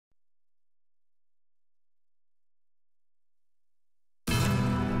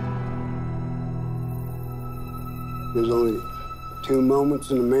There's only two moments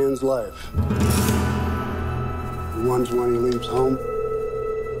in a man's life. One's when he leaves home,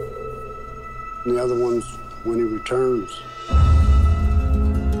 and the other one's when he returns.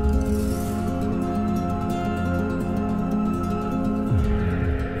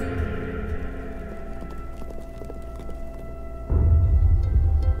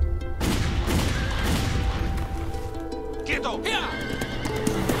 Quieto! Here!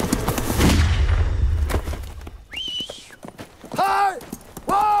 Hi!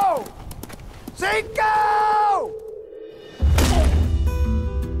 Whoa! Cinco!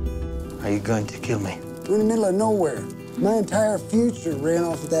 Are you going to kill me? We're in the middle of nowhere. My entire future ran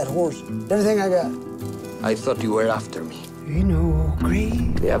off of that horse. Everything I got. I thought you were after me. You know,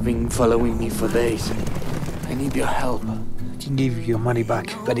 greed. They have been following me for days. I need your help. I can give you your money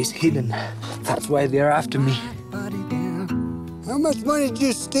back, but it's hidden. That's why they're after me. How much money did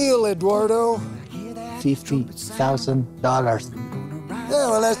you steal, Eduardo? $50,000. Yeah,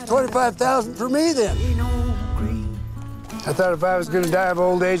 well, that's $25,000 for me then. I thought if I was going to die of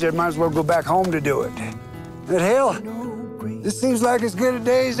old age, I might as well go back home to do it. But hell, this seems like as good a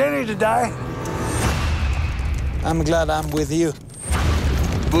day as any to die. I'm glad I'm with you.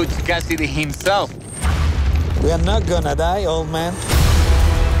 Butch Cassidy himself. We are not gonna die, old man.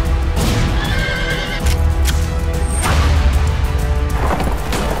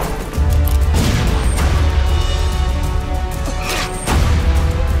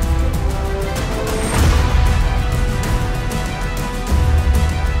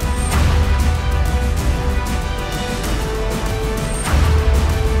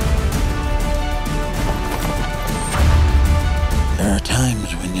 There are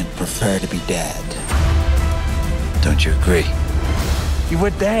times when you'd prefer to be dead. Don't you agree? You were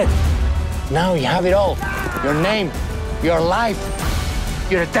dead. Now you have it all. Your name, your life.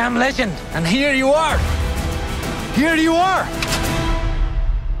 You're a damn legend. And here you are. Here you are.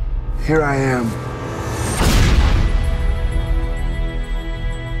 Here I am.